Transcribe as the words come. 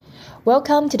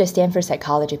Welcome to the Stanford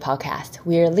Psychology Podcast,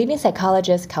 where leading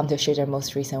psychologists come to share their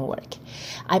most recent work.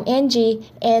 I'm Angie,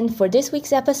 and for this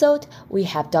week's episode, we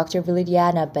have Dr.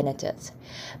 Viridiana Benitez.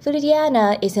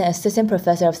 Viridiana is an assistant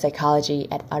professor of psychology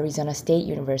at Arizona State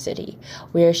University,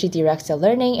 where she directs the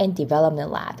Learning and Development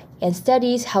Lab and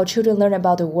studies how children learn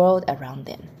about the world around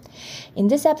them. In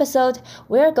this episode,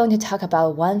 we are going to talk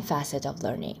about one facet of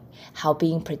learning, how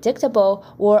being predictable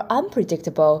or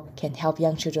unpredictable can help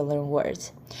young children learn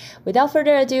words. Without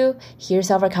further ado, here's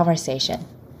our conversation.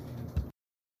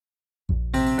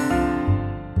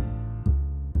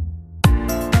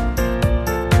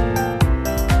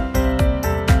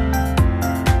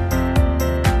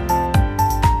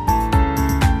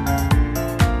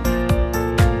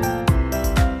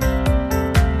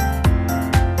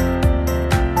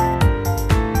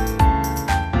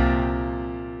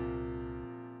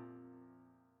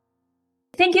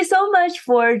 Thank you so much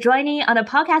for joining on the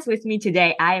podcast with me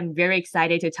today. I am very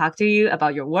excited to talk to you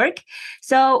about your work.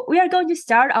 So we are going to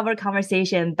start our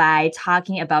conversation by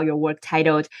talking about your work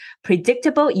titled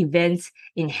Predictable Events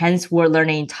Enhance Word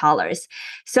Learning in Toddlers.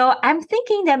 So I'm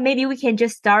thinking that maybe we can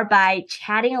just start by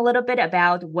chatting a little bit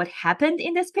about what happened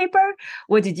in this paper.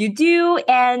 What did you do?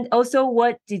 And also,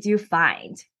 what did you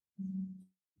find?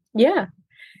 Yeah.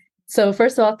 So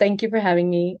first of all, thank you for having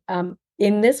me.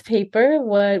 In this paper,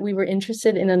 what we were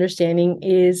interested in understanding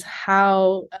is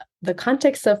how the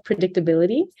context of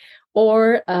predictability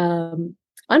or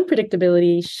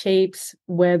unpredictability shapes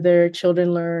whether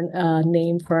children learn a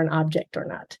name for an object or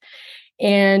not.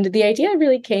 And the idea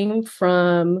really came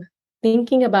from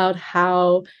thinking about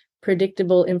how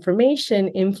predictable information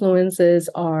influences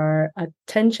our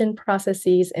attention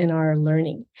processes and our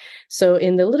learning. So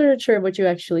in the literature, what you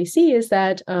actually see is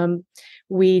that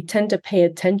we tend to pay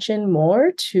attention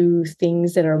more to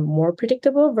things that are more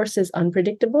predictable versus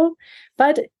unpredictable.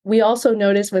 But we also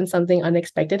notice when something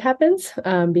unexpected happens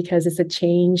because it's a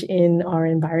change in our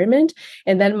environment.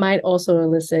 And that might also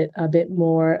elicit a bit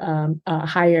more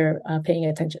higher paying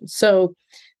attention. So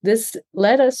this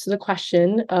led us to the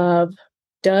question of,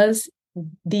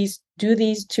 do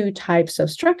these two types of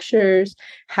structures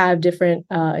have different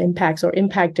impacts or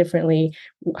impact differently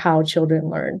how children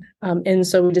learn? And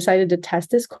so we decided to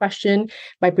test this question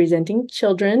by presenting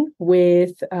children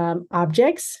with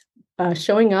objects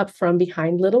showing up from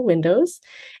behind little windows.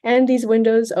 And these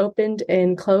windows opened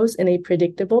and closed in a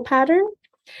predictable pattern.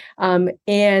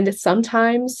 And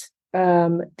sometimes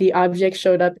the object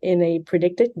showed up in a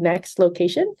predicted next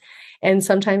location. And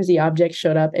sometimes the object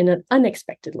showed up in an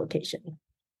unexpected location.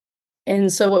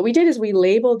 And so what we did is we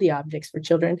labeled the objects for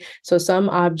children. So some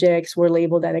objects were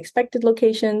labeled at expected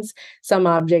locations, some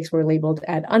objects were labeled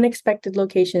at unexpected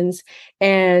locations,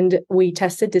 and we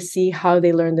tested to see how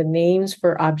they learned the names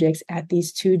for objects at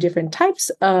these two different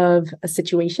types of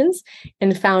situations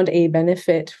and found a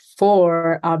benefit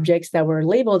for objects that were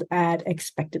labeled at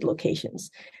expected locations,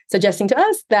 suggesting to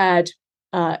us that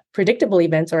predictable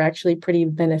events are actually pretty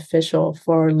beneficial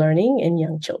for learning in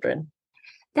young children.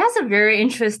 That's a very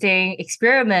interesting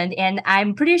experiment. And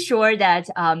I'm pretty sure that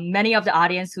many of the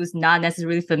audience who's not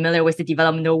necessarily familiar with the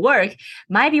developmental work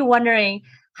might be wondering,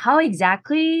 how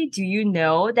exactly do you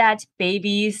know that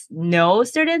babies know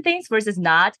certain things versus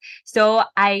not? So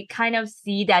I kind of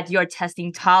see that you're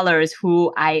testing toddlers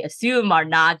who I assume are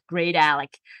not great at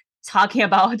talking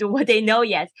about what they know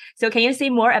yet. So can you say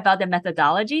more about the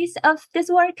methodologies of this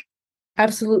work?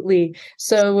 Absolutely.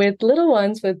 So with little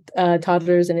ones, with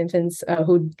toddlers and infants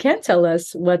who can't tell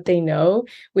us what they know,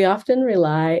 we often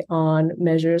rely on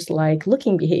measures like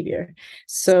looking behavior.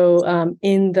 So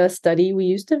in the study, we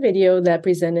used a video that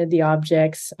presented the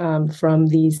objects from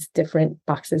these different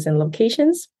boxes and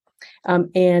locations.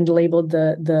 And labeled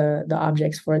the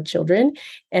objects for children.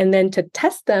 And then to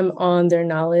test them on their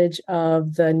knowledge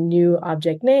of the new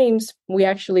object names, we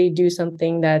actually do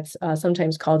something that's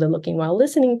sometimes called a looking while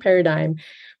listening paradigm,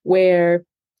 where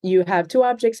you have two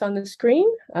objects on the screen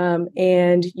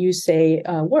and you say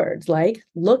words like,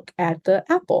 look at the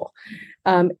apple.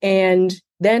 And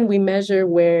then we measure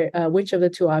which of the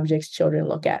two objects children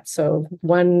look at. So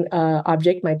one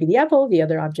object might be the apple, the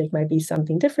other object might be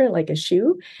something different, like a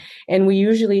shoe. And we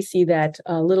usually see that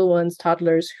little ones,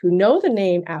 toddlers who know the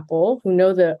name apple, who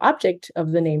know the object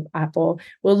of the name apple,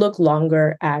 will look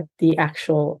longer at the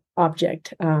actual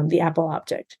object, the apple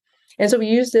object. And so we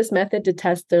use this method to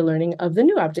test their learning of the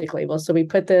new object label. So we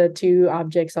put the two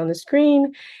objects on the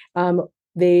screen.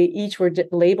 They each were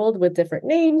labeled with different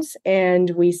names,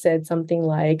 and we said something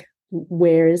like,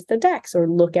 where is the DAX, or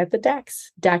look at the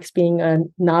DAX, DAX being a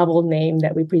novel name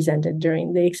that we presented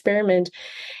during the experiment.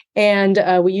 And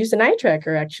we used an eye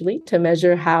tracker actually to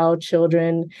measure how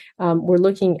children were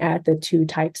looking at the two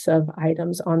types of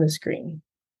items on the screen.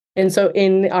 And so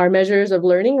in our measures of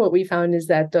learning, what we found is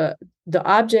that the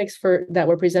objects that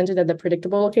were presented at the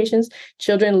predictable locations,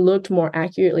 children looked more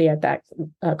accurately at that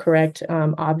correct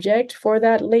object for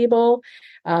that label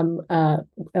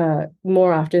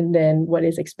more often than what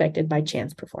is expected by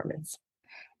chance performance.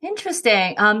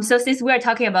 Interesting. So since we are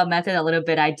talking about method a little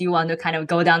bit, I do want to kind of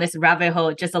go down this rabbit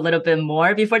hole just a little bit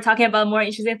more before talking about more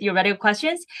interesting theoretical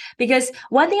questions. Because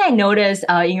one thing I noticed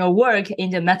in your work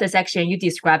in the method section, you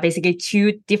describe basically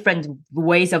two different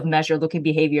ways of measure looking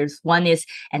behaviors. One is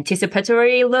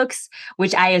anticipatory looks,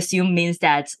 which I assume means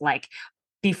that like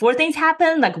before things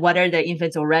happen, like whether the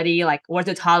infants already, like, or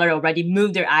the toddler already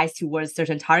moved their eyes towards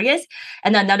certain targets.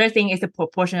 And another thing is the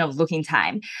proportion of looking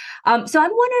time. So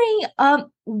I'm wondering,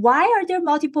 why are there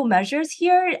multiple measures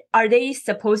here? Are they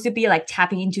supposed to be like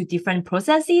tapping into different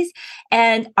processes?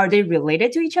 And are they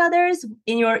related to each other's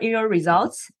in your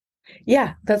results?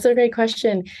 Yeah, that's a great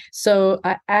question. So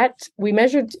we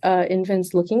measured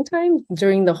infants' looking time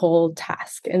during the whole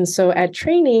task. And so at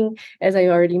training, as I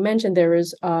already mentioned, there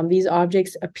was these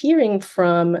objects appearing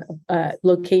from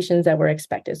locations that were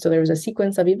expected. So there was a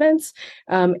sequence of events,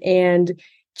 and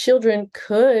children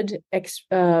could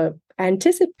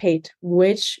anticipate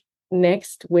which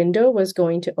next window was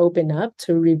going to open up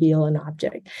to reveal an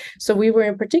object. So we were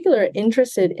in particular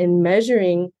interested in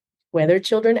measuring whether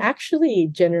children actually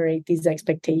generate these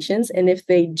expectations. And if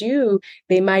they do,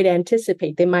 they might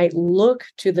anticipate, they might look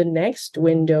to the next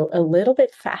window a little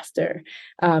bit faster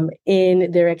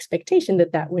in their expectation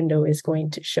that that window is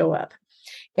going to show up.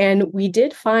 And we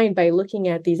did find by looking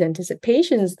at these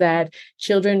anticipations that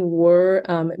children were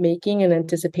making an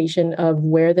anticipation of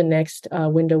where the next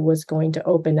window was going to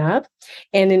open up.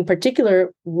 And in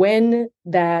particular, when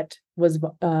that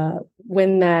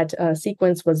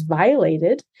sequence was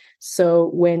violated, so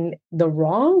when the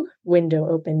wrong window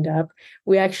opened up,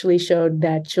 we actually showed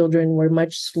that children were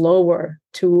much slower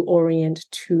to orient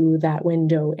to that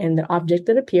window and the object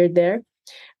that appeared there,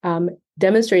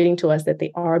 demonstrating to us that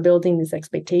they are building these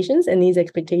expectations, and these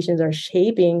expectations are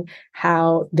shaping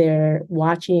how they're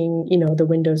watching, the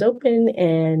windows open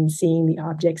and seeing the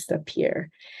objects appear.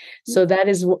 So that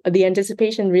is the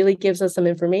anticipation really gives us some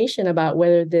information about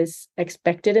whether this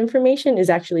expected information is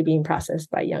actually being processed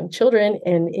by young children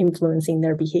and influencing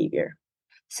their behavior.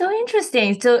 So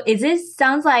interesting. So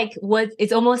sounds like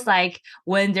it's almost like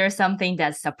when there's something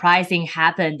that's surprising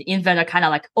happened, infants are kind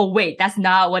of like, oh, wait, that's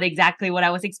not exactly what I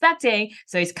was expecting.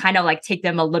 So it's kind of like take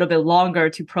them a little bit longer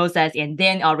to process and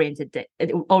then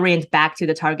orient back to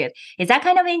the target. Is that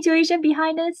kind of the intuition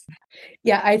behind this?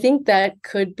 Yeah, I think that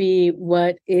could be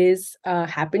what is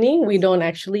happening. We don't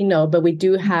actually know, but we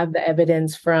do have the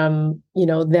evidence from,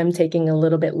 them taking a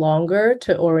little bit longer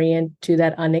to orient to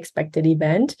that unexpected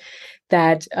event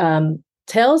that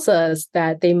tells us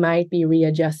that they might be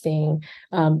readjusting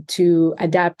to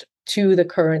adapt to the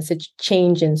current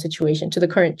change in situation, to the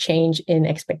current change in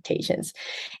expectations.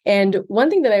 And one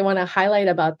thing that I want to highlight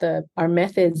about our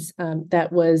methods that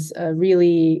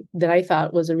I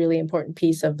thought was a really important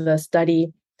piece of the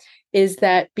study is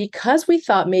that because we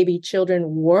thought maybe children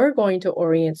were going to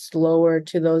orient slower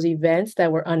to those events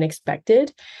that were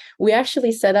unexpected, we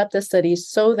actually set up the study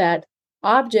so that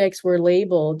objects were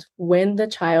labeled when the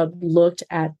child looked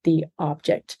at the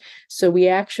object. So we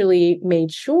actually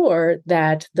made sure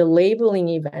that the labeling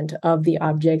event of the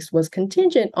objects was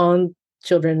contingent on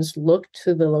children's look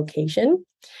to the location.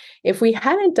 If we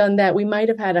hadn't done that, we might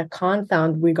have had a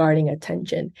confound regarding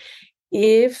attention.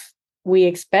 If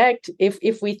we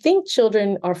think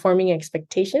children are forming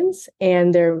expectations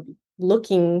and they're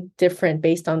looking different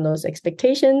based on those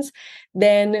expectations,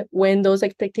 then when those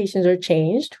expectations are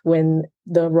changed, when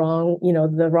the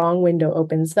wrong window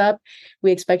opens up,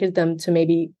 we expected them to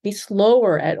maybe be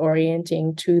slower at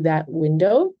orienting to that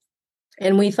window.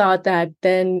 And we thought that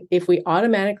then if we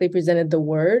automatically presented the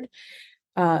word,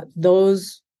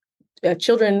 those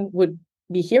children would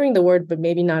be hearing the word, but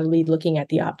maybe not looking at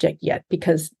the object yet,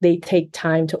 because they take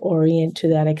time to orient to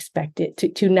that expected,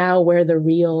 to now where the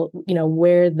real,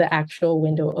 where the actual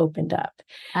window opened up.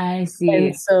 I see.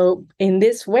 And so in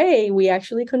this way, we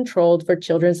actually controlled for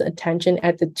children's attention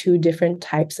at the two different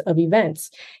types of events.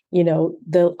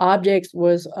 The object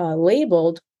was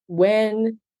labeled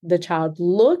when the child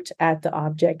looked at the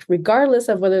object, regardless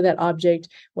of whether that object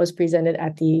was presented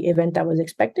at the event that was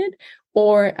expected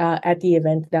or at the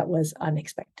event that was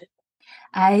unexpected.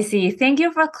 I see. Thank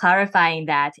you for clarifying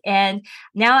that. And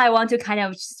now I want to kind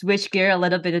of switch gear a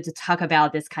little bit to talk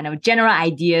about this kind of general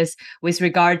ideas with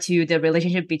regard to the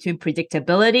relationship between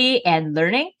predictability and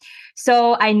learning.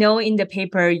 So I know in the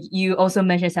paper, you also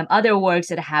mentioned some other works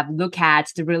that have looked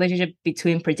at the relationship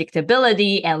between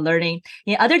predictability and learning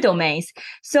in other domains.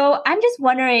 So I'm just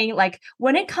wondering, like,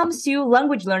 when it comes to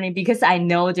language learning, because I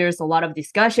know there's a lot of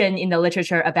discussion in the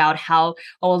literature about how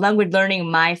language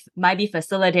learning might be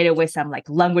facilitated with some like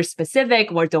language specific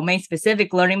or domain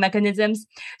specific learning mechanisms.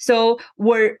 So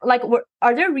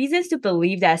are there reasons to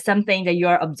believe that something that you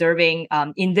are observing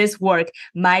in this work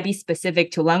might be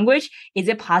specific to language? Is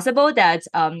it possible that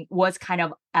what's kind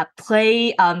of at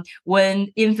play when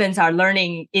infants are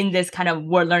learning in this kind of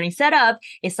word learning setup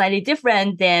is slightly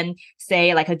different than,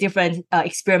 say, like a different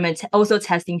experiment also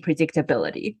testing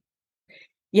predictability?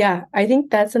 Yeah, I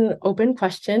think that's an open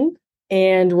question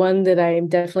and one that I'm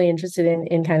definitely interested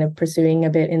in kind of pursuing a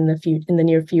bit in the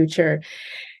near future.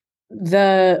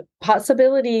 The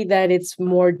possibility that it's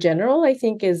more general, I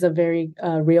think, is a very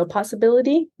real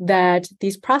possibility, that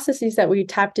these processes that we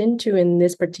tapped into in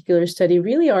this particular study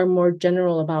really are more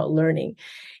general about learning.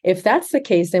 If that's the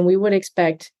case, then we would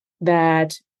expect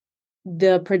that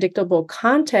the predictable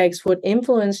context would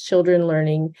influence children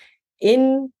learning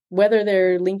in whether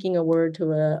they're linking a word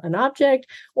to an object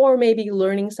or maybe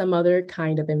learning some other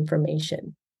kind of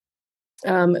information.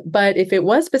 But if it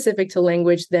was specific to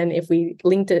language, then if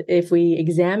we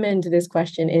examined this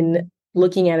question in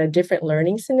looking at a different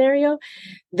learning scenario,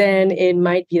 then it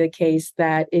might be the case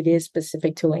that it is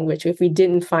specific to language. If we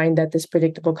didn't find that this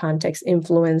predictable context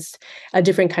influenced a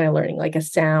different kind of learning, like a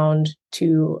sound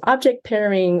to object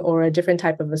pairing or a different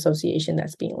type of association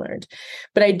that's being learned.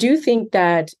 But I do think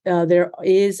that there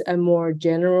is a more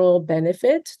general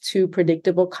benefit to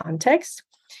predictable context.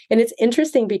 And it's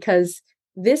interesting because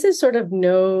this is sort of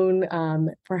known,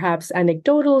 perhaps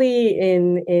anecdotally,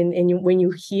 in when you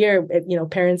hear,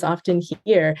 parents often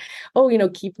hear,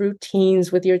 keep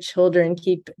routines with your children,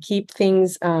 keep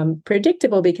things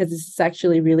predictable, because this is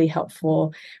actually really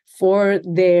helpful for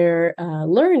their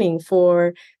learning,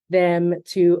 for them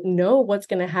to know what's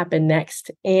going to happen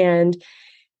next. And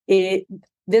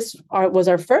this was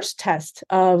our first test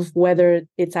of whether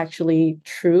it's actually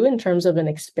true in terms of an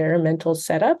experimental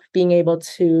setup, being able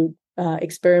to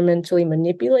experimentally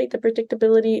manipulate the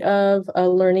predictability of a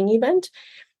learning event.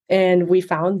 And we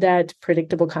found that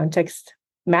predictable context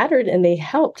mattered and they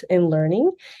helped in learning.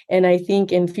 And I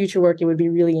think in future work, it would be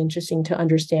really interesting to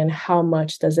understand how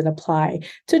much does it apply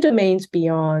to domains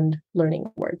beyond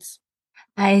learning words.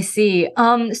 I see.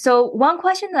 So one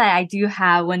question that I do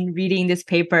have when reading this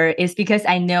paper is because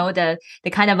I know the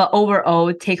kind of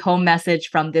overall take-home message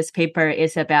from this paper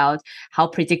is about how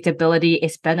predictability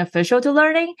is beneficial to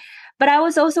learning. But I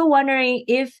was also wondering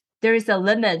if there is a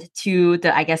limit to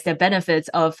the benefits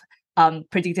of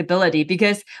predictability,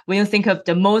 because when you think of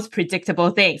the most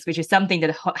predictable things, which is something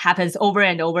that happens over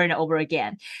and over and over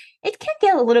again, it can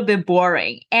get a little bit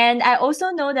boring. And I also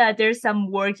know that there's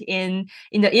some work in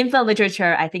the infant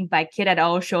literature, I think by Kidd et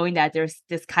al., showing that there's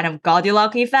this kind of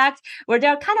Goldilocks effect, where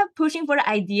they're kind of pushing for the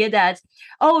idea that,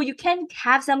 you can't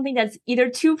have something that's either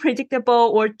too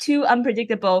predictable or too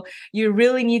unpredictable. You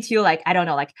really need to,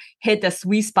 hit the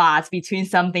sweet spots between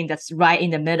something that's right in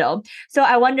the middle. So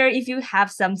I wonder if you have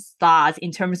some thoughts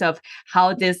in terms of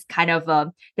how this kind of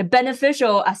the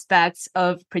beneficial aspects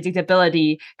of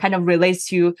predictability kind of relates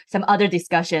to some other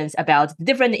discussions about the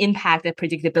different impact that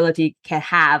predictability can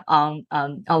have on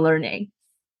learning.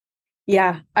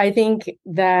 Yeah, I think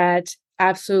that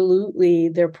absolutely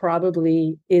there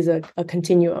probably is a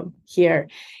continuum here.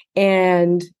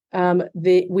 And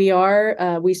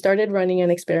we started running an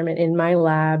experiment in my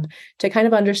lab to kind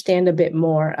of understand a bit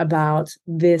more about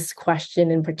this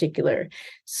question in particular.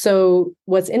 So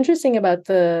what's interesting about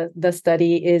the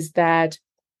study is that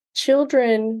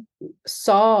children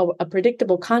saw a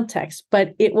predictable context,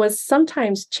 but it was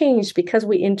sometimes changed because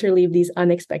we interleave these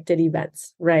unexpected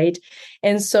events, right?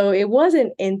 And so it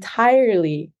wasn't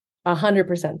entirely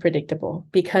 100% predictable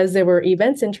because there were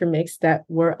events intermixed that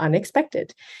were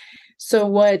unexpected. So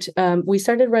what we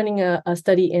started running a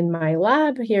study in my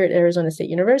lab here at Arizona State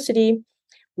University,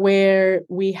 where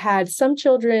we had some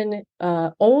children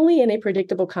only in a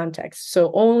predictable context.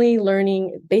 So only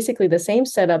learning basically the same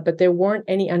setup, but there weren't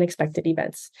any unexpected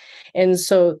events. And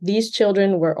so these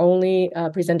children were only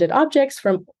presented objects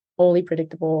from only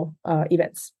predictable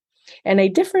events. and a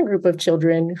different group of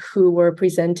children who were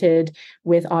presented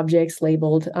with objects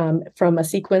labeled from a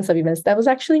sequence of events that was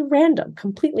actually random,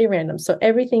 completely random. So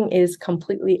everything is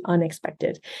completely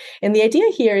unexpected. And the idea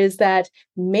here is that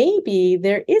maybe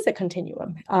there is a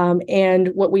continuum. And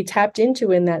what we tapped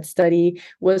into in that study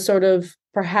was sort of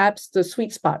perhaps the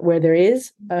sweet spot where there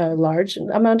is a large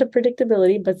amount of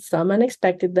predictability, but some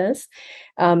unexpectedness.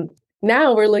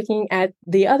 Now we're looking at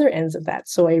the other ends of that.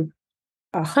 So a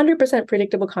 100%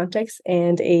 predictable context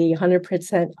and a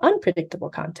 100% unpredictable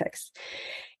context.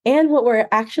 And what we're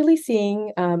actually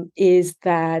seeing is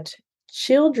that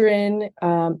children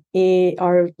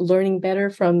are learning better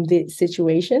from the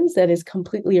situations that is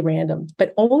completely random,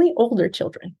 but only older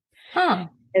children. Huh.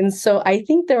 And so I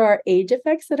think there are age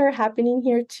effects that are happening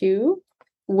here too,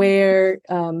 where,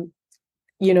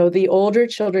 the older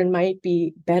children might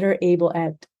be better able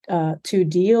to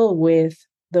deal with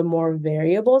the more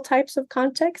variable types of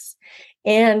contexts,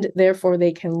 and therefore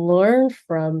they can learn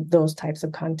from those types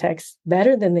of contexts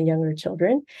better than the younger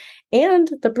children. And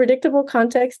the predictable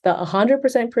context, the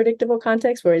 100% predictable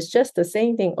context, where it's just the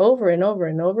same thing over and over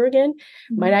and over again,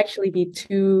 might actually be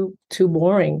too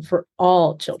boring for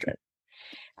all children.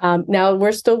 Now,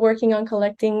 we're still working on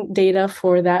collecting data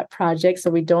for that project. So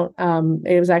we don't,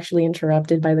 it was actually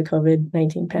interrupted by the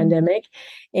COVID-19 pandemic,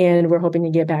 and we're hoping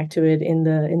to get back to it in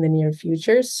the near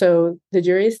future. So the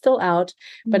jury is still out,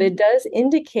 but it does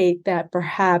indicate that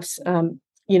perhaps,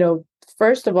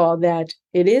 first of all, that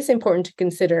it is important to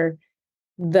consider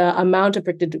the amount of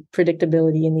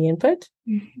predictability in the input.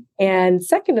 And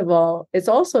second of all, it's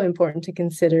also important to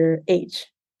consider age,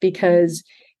 because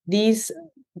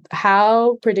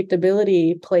how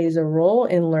predictability plays a role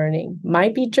in learning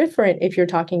might be different if you're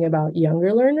talking about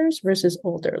younger learners versus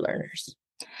older learners.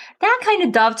 That kind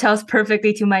of dovetails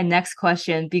perfectly to my next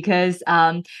question, because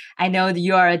I know that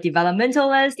you are a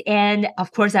developmentalist, and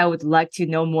of course, I would like to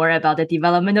know more about the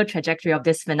developmental trajectory of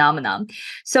this phenomenon.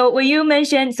 So when you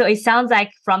mentioned, so it sounds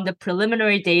like from the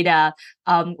preliminary data,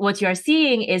 what you're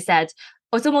seeing is that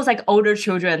it's almost like older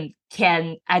children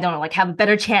can, have a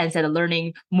better chance at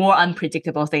learning more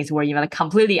unpredictable things, or even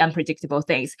completely unpredictable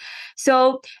things.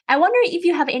 So I wonder if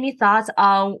you have any thoughts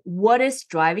on what is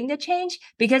driving the change,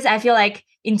 because I feel like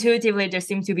intuitively there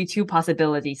seems to be two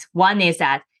possibilities. One is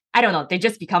that they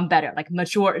just become better,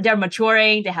 they're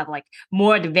maturing, they have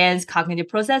more advanced cognitive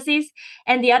processes.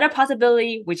 And the other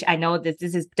possibility, which I know that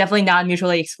this is definitely not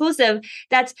mutually exclusive,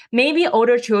 that maybe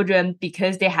older children,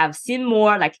 because they have seen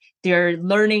more, their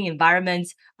learning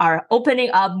environments are opening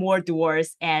up more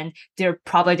doors, and their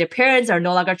parents are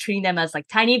no longer treating them as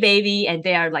tiny baby, and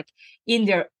they are in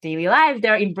their daily life,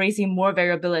 they're embracing more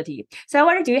variability. So I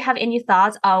wonder, do you have any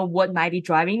thoughts on what might be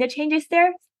driving the changes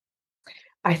there?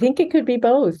 I think it could be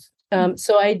both.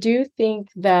 So I do think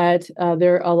that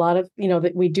there are a lot of,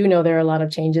 that we do know there are a lot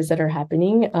of changes that are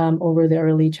happening over the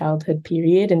early childhood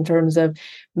period in terms of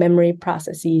memory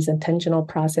processes, attentional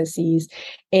processes.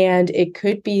 And it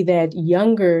could be that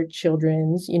younger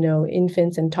children's,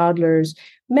 infants and toddlers,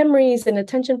 memories and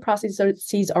attention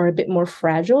processes are a bit more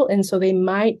fragile. And so they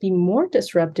might be more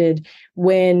disrupted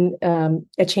when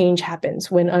a change happens,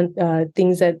 when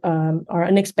things that are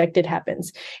unexpected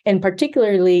happens. And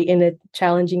particularly in a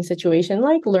challenging situation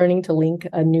like learning to link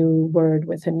a new word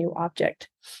with a new object.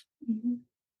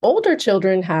 Older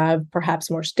children have perhaps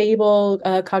more stable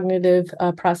cognitive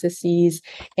processes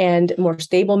and more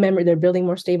stable memory. They're building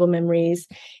more stable memories,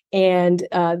 and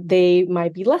they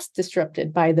might be less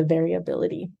disrupted by the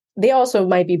variability. They also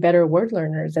might be better word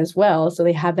learners as well. So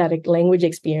they have that language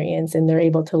experience, and they're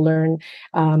able to learn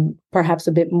perhaps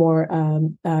a bit more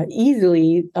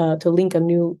easily to link a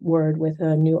new word with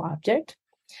a new object.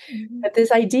 But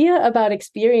this idea about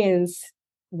experience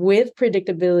with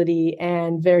predictability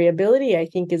and variability, I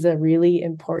think, is a really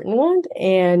important one.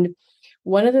 And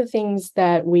one of the things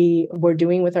that we were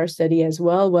doing with our study as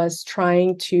well was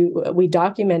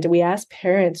we asked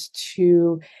parents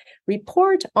to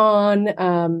report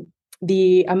on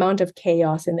the amount of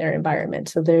chaos in their environment.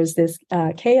 So there's this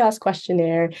chaos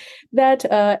questionnaire that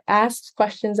asks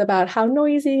questions about how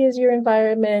noisy is your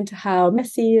environment, how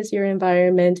messy is your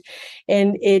environment,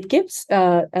 and it gives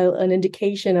an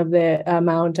indication of the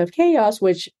amount of chaos,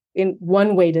 which in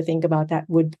one way to think about that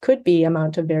could be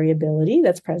amount of variability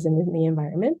that's present in the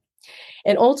environment.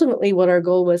 And ultimately, what our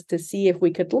goal was to see if we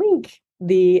could link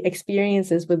the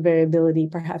experiences with variability,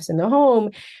 perhaps in the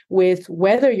home, with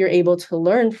whether you're able to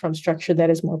learn from structure that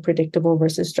is more predictable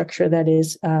versus structure that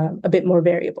is a bit more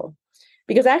variable.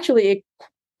 Because actually, it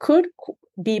could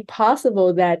be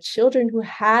possible that children who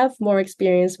have more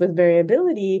experience with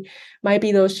variability might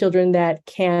be those children that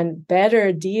can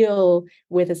better deal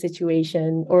with a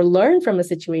situation or learn from a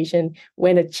situation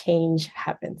when a change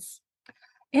happens.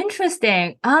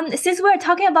 Interesting. Since we're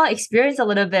talking about experience a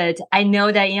little bit, I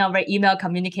know that in our email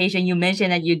communication, you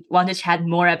mentioned that you want to chat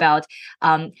more about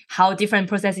how different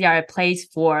processes are in place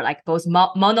for like both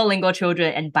monolingual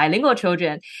children and bilingual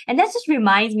children. And that just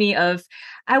reminds me of,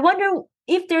 I wonder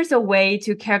if there's a way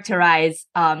to characterize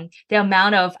the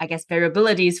amount of, I guess,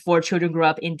 variabilities for children grow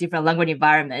up in different language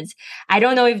environments. I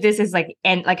don't know if this is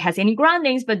has any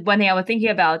groundings, but one thing I was thinking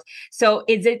about, so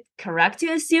is it correct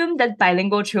to assume that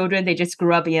bilingual children, they just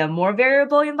grew up in a more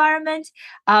variable environment?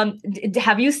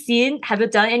 Have you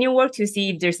done any work to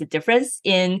see if there's a difference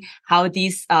in how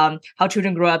how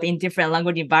children grow up in different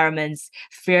language environments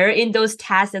fare in those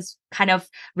tasks that kind of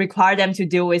require them to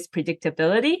deal with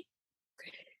predictability?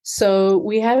 So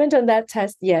we haven't done that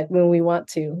test yet when we want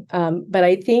to. But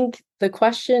I think the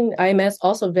question, I'm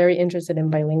also very interested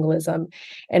in bilingualism.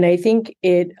 And I think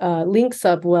it links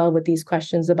up well with these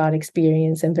questions about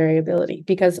experience and variability,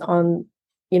 because from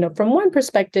one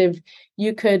perspective,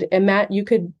 you could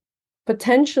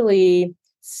potentially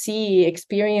see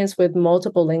experience with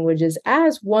multiple languages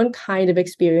as one kind of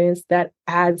experience that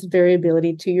adds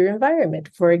variability to your environment.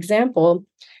 For example,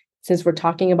 since we're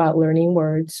talking about learning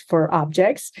words for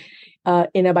objects,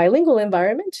 in a bilingual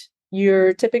environment,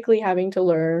 you're typically having to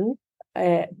learn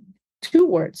 2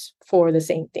 words for the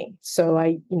same thing.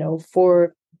 So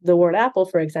for the word apple,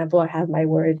 for example, I have my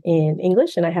word in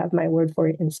English and I have my word for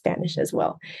it in Spanish as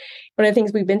well. One of the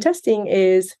things we've been testing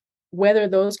is whether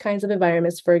those kinds of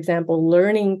environments, for example,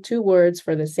 learning 2 words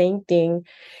for the same thing,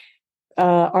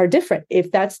 are different,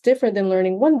 if that's different than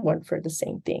learning 1 word for the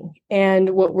same thing.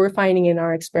 And what we're finding in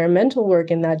our experimental work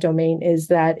in that domain is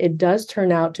that it does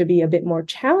turn out to be a bit more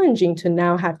challenging to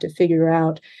now have to figure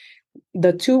out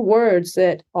the 2 words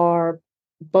that are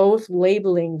both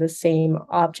labeling the same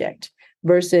object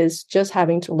versus just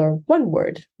having to learn 1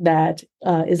 word that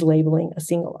is labeling a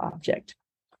single object.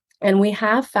 And we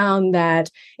have found that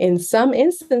in some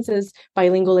instances,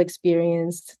 bilingual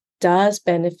experience does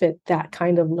benefit that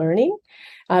kind of learning,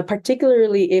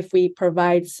 particularly if we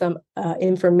provide some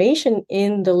information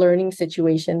in the learning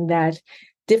situation that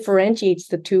differentiates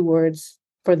the 2 words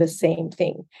for the same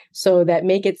thing, so that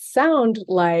make it sound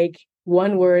like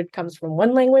 1 word comes from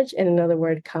one language and another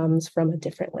word comes from a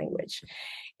different language.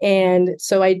 And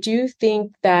so I do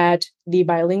think that the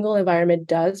bilingual environment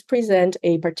does present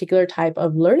a particular type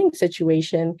of learning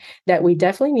situation that we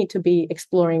definitely need to be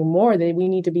exploring more, that we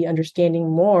need to be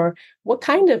understanding more what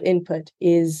kind of input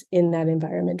is in that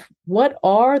environment. What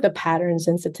are the patterns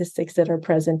and statistics that are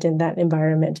present in that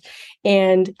environment?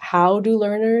 And how do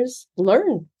learners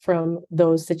learn from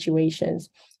those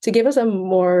situations, to give us a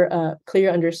more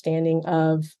clear understanding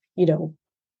of,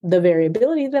 the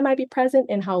variability that might be present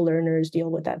and how learners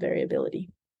deal with that variability.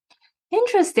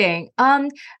 Interesting.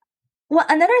 Well,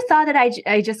 another thought that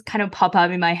I just kind of pop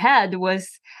up in my head was,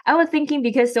 I was thinking,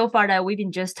 because so far that we've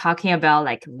been just talking about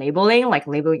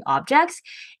labeling objects,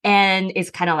 and it's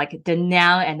kind of like the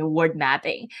noun and the word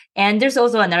mapping. And there's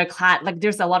also another class,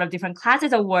 there's a lot of different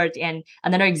classes of words, and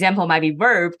another example might be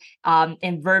verb,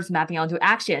 and verbs mapping onto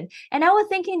action. And I was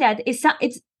thinking that it's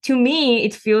to me,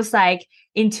 it feels like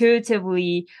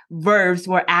intuitively verbs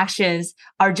or actions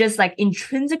are just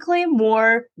intrinsically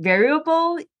more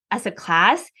variable as a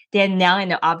class than noun and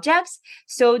the objects.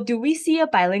 So do we see a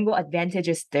bilingual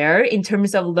advantages there in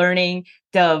terms of learning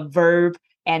the verb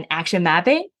and action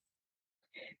mapping?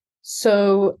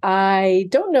 So I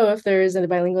don't know if there is a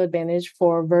bilingual advantage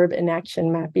for verb and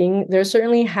action mapping. There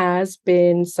certainly has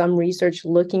been some research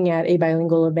looking at a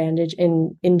bilingual advantage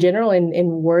in general in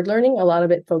word learning, a lot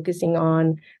of it focusing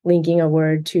on linking a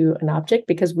word to an object,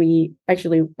 because we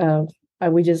actually,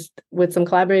 with some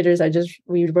collaborators,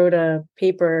 we wrote a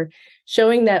paper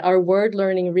showing that our word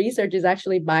learning research is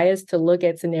actually biased to look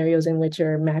at scenarios in which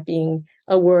you're mapping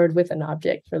a word with an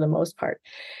object for the most part.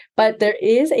 But there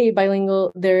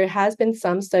has been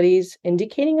some studies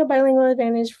indicating a bilingual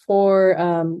advantage for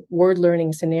word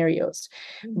learning scenarios,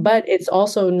 but it's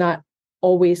also not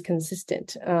always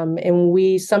consistent. And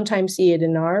we sometimes see it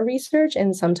in our research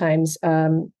and sometimes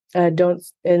don't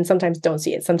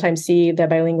see it. Sometimes see that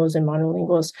bilinguals and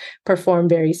monolinguals perform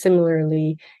very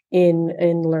similarly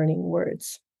in learning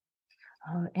words.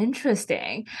 Oh,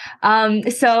 interesting.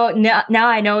 So now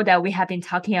I know that we have been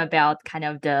talking about kind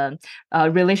of the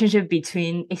relationship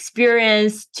between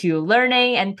experience to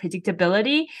learning and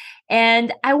predictability.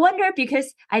 And I wonder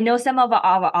because I know some of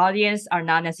our audience are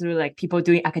not necessarily like people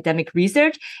doing academic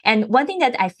research. And one thing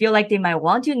that I feel like they might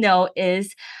want to know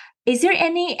is there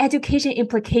any education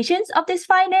implications of this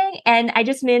finding? And I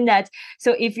just mean that,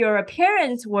 so if you're a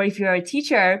parent or if you're a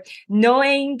teacher,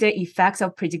 knowing the effects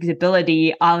of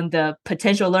predictability on the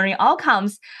potential learning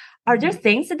outcomes, are there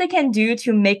things that they can do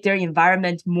to make their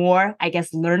environment more, I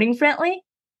guess, learning friendly?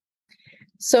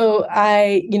 So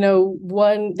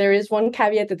there is one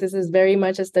caveat that this is very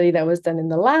much a study that was done in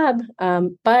the lab,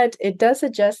 but it does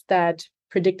suggest that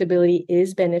predictability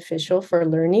is beneficial for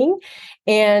learning.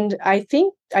 And I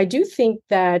do think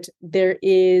that there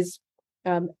is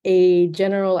a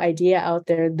general idea out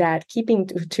there that keeping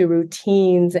to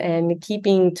routines and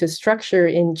keeping to structure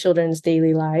in children's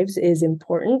daily lives is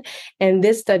important. And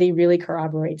this study really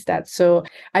corroborates that. So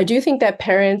I do think that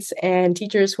parents and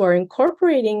teachers who are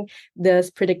incorporating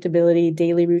this predictability,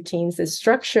 daily routines, this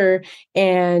structure,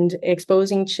 and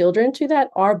exposing children to that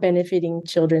are benefiting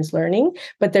children's learning.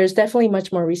 But there's definitely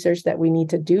much more research that we need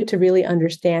to do to really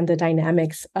understand the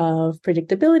dynamics of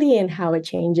predictability and how it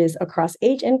changes across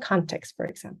age and context, for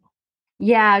example.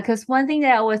 Yeah, because one thing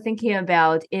that I was thinking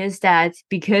about is that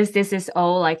because this is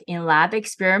all like in lab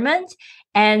experiment,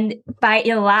 and by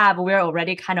in lab, we're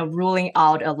already kind of ruling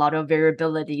out a lot of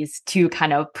variabilities to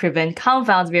kind of prevent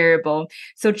confounds variable.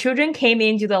 So children came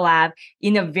into the lab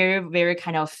in a very, very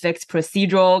kind of fixed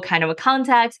procedural kind of a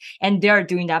context, and they're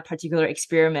doing that particular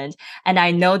experiment. And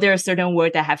I know there are certain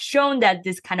work that have shown that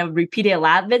this kind of repeated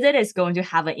lab visit is going to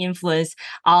have an influence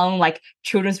on like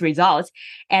children's results.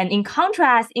 And in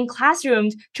contrast, in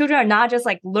classrooms, children are not just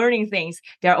like learning things,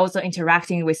 they're also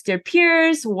interacting with their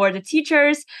peers or the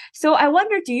teachers. So I wonder,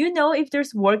 do you know if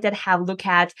there's work that have looked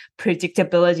at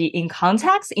predictability in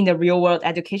context in the real world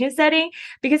education setting?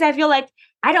 Because I feel like,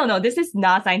 I don't know, this is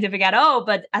not scientific at all,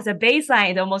 but as a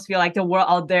baseline, it almost feel like the world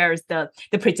out there is the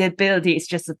predictability is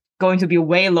just going to be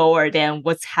way lower than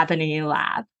what's happening in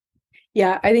lab.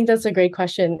 Yeah, I think that's a great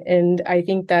question. And I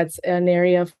think that's an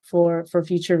area for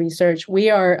future research. We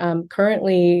are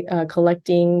currently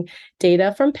collecting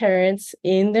data from parents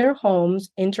in their homes,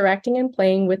 interacting and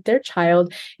playing with their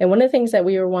child. And one of the things that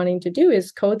we are wanting to do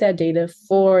is code that data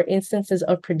for instances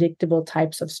of predictable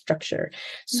types of structure.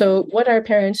 So what are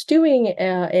parents doing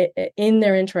in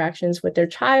their interactions with their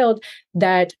child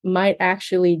that might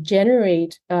actually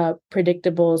generate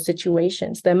predictable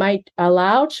situations that might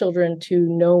allow children to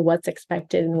know what's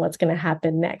expected and what's going to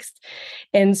happen next.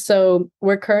 And so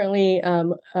we're currently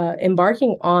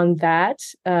embarking on that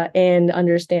and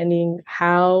understanding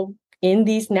how in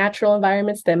these natural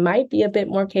environments that might be a bit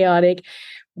more chaotic,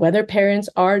 whether parents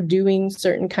are doing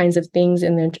certain kinds of things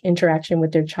in their interaction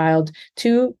with their child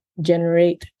to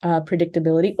generate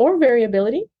predictability or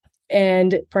variability,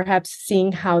 and perhaps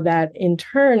seeing how that in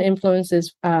turn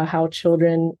influences how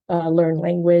children learn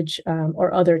language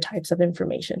or other types of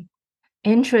information.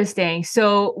 Interesting.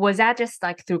 So was that just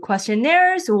like through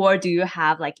questionnaires or do you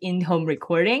have like in-home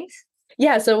recordings?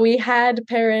 Yeah, so we had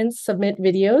parents submit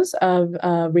videos of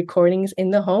recordings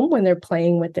in the home when they're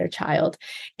playing with their child.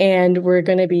 And we're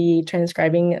going to be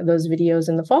transcribing those videos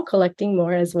in the fall, collecting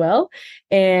more as well.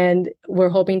 And we're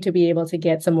hoping to be able to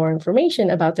get some more information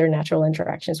about their natural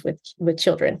interactions with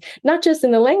children, not just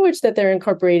in the language that they're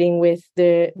incorporating with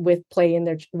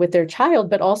play with their child,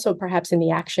 but also perhaps in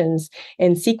the actions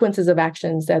and sequences of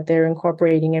actions that they're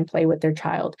incorporating and play with their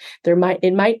child.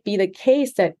 It might be the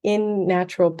case that in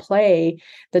natural play,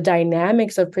 the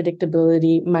dynamics of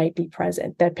predictability might be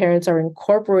present, that parents are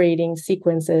incorporating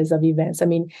sequences of events. I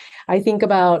mean, I think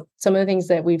about some of the things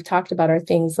that we've talked about are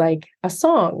things like a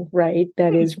song, right,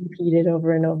 that is repeated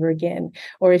over and over again.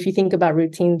 Or if you think about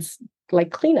routines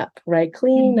like cleanup, right?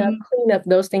 Clean up.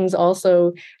 Those things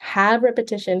also have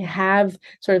repetition, have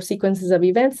sort of sequences of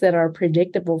events that are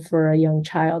predictable for a young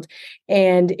child.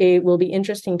 And it will be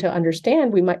interesting to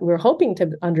understand. We're hoping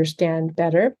to understand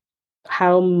better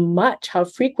how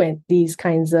frequent these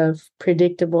kinds of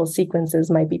predictable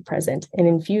sequences might be present and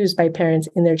infused by parents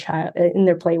in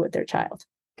their play with their child.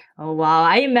 Oh, wow.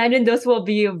 I imagine those will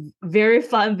be very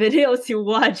fun videos to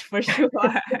watch for sure.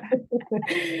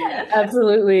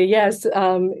 Absolutely. Yes.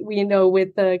 We know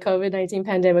with the COVID-19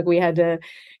 pandemic, we had to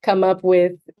come up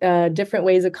with different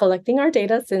ways of collecting our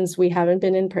data since we haven't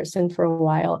been in person for a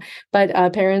while.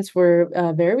 But parents were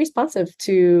very responsive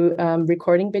to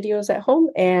recording videos at home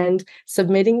and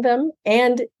submitting them.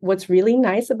 And what's really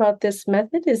nice about this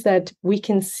method is that we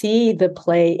can see the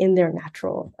play in their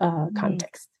natural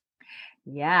context.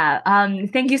 Yeah.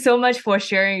 Thank you so much for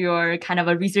sharing your kind of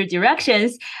a research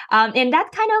directions. And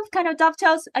that kind of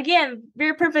dovetails again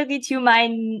very perfectly to my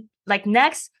like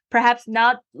next, perhaps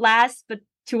not last, but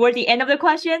toward the end of the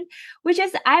question, which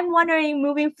is I'm wondering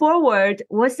moving forward,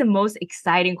 what's the most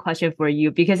exciting question for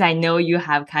you? Because I know you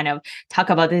have kind of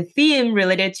talked about the theme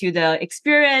related to the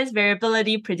experience,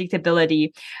 variability,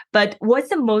 predictability, but what's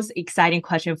the most exciting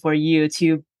question for you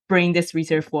to bring this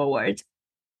research forward?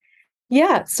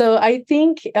 Yeah, so I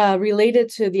think related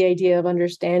to the idea of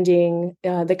understanding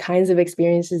the kinds of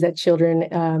experiences that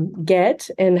children get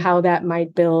and how that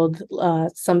might build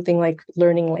something like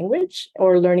learning language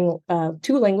or learning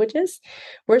two languages,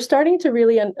 we're starting to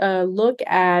really look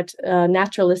at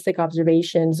naturalistic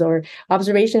observations or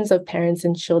observations of parents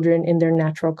and children in their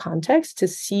natural context to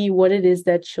see what it is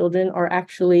that children are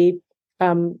actually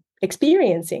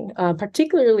experiencing,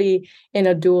 particularly in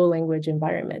a dual language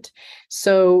environment.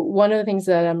 So one of the things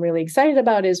that I'm really excited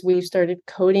about is we've started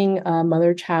coding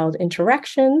mother-child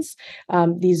interactions.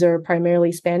 These are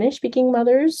primarily Spanish-speaking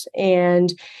mothers,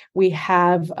 and we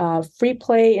have free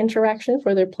play interactions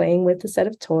where they're playing with a set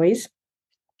of toys.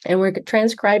 And we're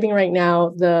transcribing right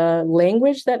now the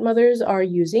language that mothers are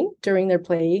using during their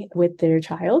play with their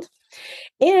child.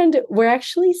 And we're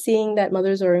actually seeing that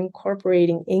mothers are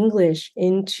incorporating English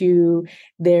into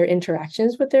their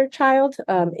interactions with their child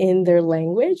in their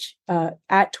language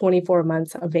at 24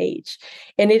 months of age.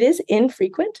 And it is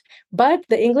infrequent, but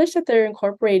the English that they're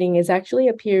incorporating is actually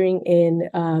appearing in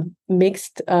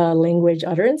mixed language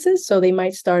utterances. So they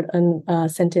might start a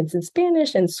sentence in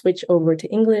Spanish and switch over to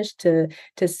English to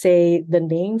say the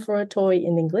name for a toy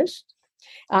in English.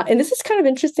 And this is kind of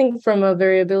interesting from a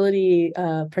variability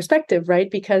perspective, right?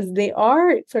 Because they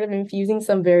are sort of infusing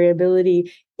some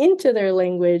variability into their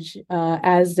language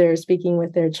as they're speaking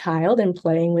with their child and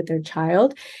playing with their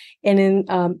child. And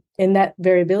in that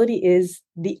variability is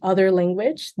the other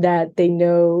language that they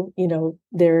know,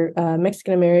 they're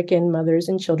Mexican American mothers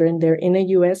and children. They're in a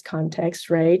U.S. context,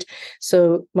 right?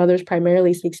 So mothers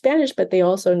primarily speak Spanish, but they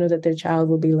also know that their child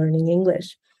will be learning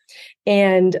English.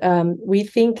 And we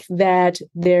think that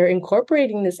they're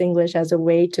incorporating this English as a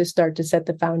way to start to set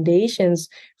the foundations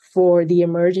for the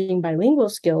emerging bilingual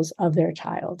skills of their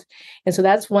child. And so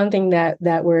that's one thing that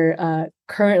we're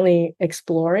currently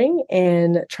exploring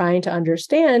and trying to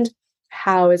understand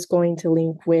how it's going to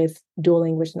link with dual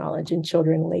language knowledge in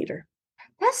children later.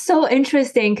 That's so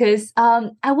interesting because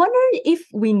I wonder if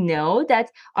we know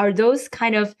that are those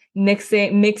kind of mixed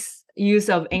use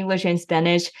of English and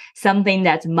Spanish something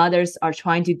that mothers are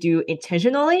trying to do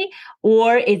intentionally,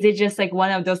 or is it just like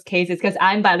one of those cases? Because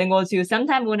I'm bilingual too.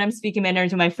 Sometimes when I'm speaking Mandarin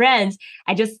to my friends,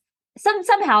 I just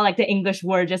somehow like the English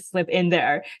word just slip in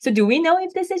there. So do we know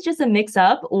if this is just a mix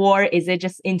up, or is it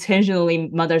just intentionally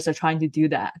mothers are trying to do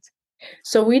that?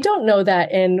 So we don't know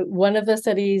that. And one of the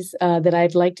studies that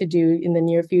I'd like to do in the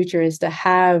near future is to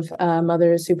have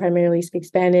mothers who primarily speak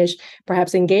Spanish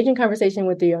perhaps engage in conversation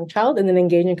with their young child and then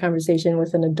engage in conversation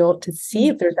with an adult to see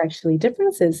if there's actually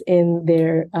differences in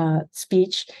their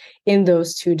speech in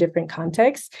those two different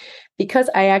contexts. Because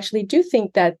I actually do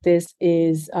think that this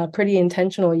is a pretty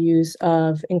intentional use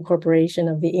of incorporation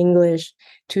of the English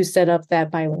to set up that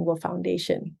bilingual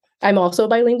foundation. I'm also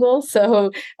bilingual.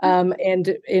 So,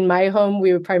 and in my home,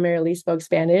 we primarily spoke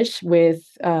Spanish with,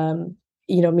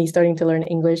 me starting to learn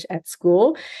English at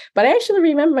school. But I actually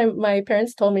remember my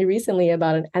parents told me recently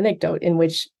about an anecdote in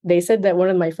which they said that one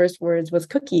of my first words was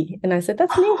cookie. And I said,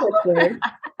 that's an English word.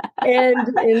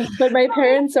 But my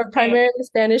parents are primarily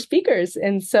Spanish speakers.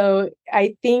 And so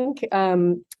I think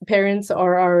parents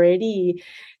are already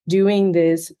doing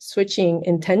this switching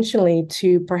intentionally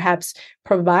to perhaps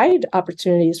provide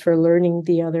opportunities for learning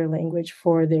the other language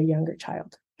for their younger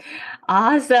child.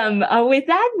 Awesome. With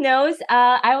that note,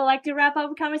 I would like to wrap up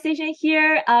the conversation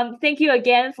here. Thank you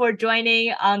again for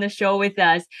joining on the show with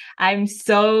us. I'm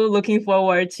so looking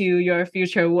forward to your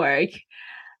future work.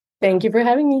 Thank you for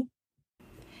having me.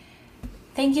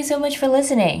 Thank you so much for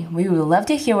listening. We would love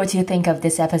to hear what you think of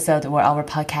this episode or our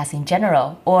podcast in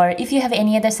general. Or if you have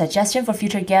any other suggestion for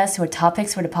future guests or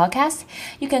topics for the podcast,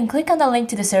 you can click on the link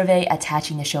to the survey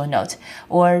attached in the show note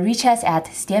or reach us at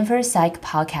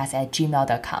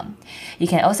stanfordpsychpodcast@gmail.com. You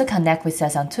can also connect with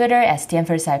us on Twitter at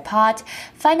stanfordpsychpod.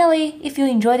 Finally, if you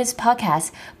enjoy this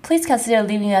podcast, please consider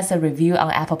leaving us a review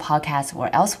on Apple Podcasts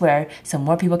or elsewhere so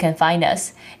more people can find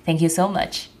us. Thank you so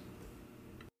much.